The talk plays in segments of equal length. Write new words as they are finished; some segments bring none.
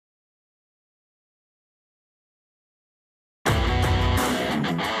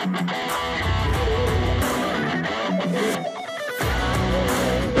The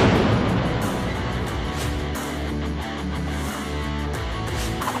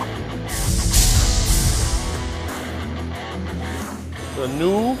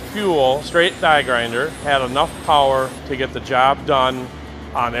new fuel straight die grinder had enough power to get the job done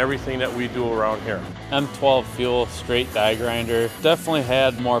on everything that we do around here. M12 fuel straight die grinder definitely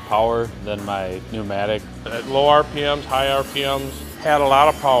had more power than my pneumatic. At low RPMs, high RPMs, had a lot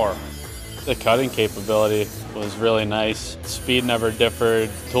of power. The cutting capability was really nice. Speed never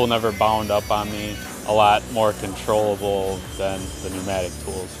differed, tool never bound up on me. A lot more controllable than the pneumatic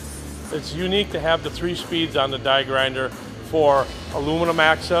tools. It's unique to have the 3 speeds on the die grinder for aluminum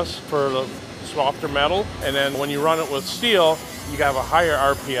access for the softer metal, and then when you run it with steel, you have a higher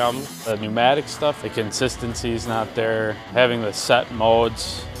RPM. The pneumatic stuff, the consistency is not there. Having the set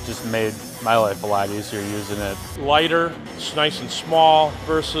modes just made my life a lot easier using it. Lighter, it's nice and small,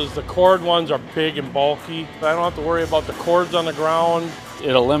 versus the cord ones are big and bulky. I don't have to worry about the cords on the ground.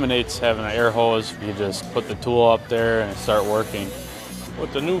 It eliminates having an air hose. You just put the tool up there and start working.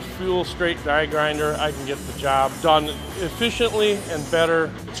 With the new fuel straight die grinder, I can get the job done efficiently and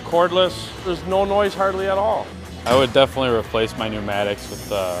better. It's cordless. There's no noise hardly at all. I would definitely replace my pneumatics with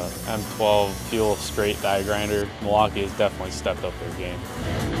the M12 fuel straight die grinder. Milwaukee has definitely stepped up their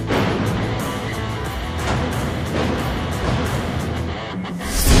game.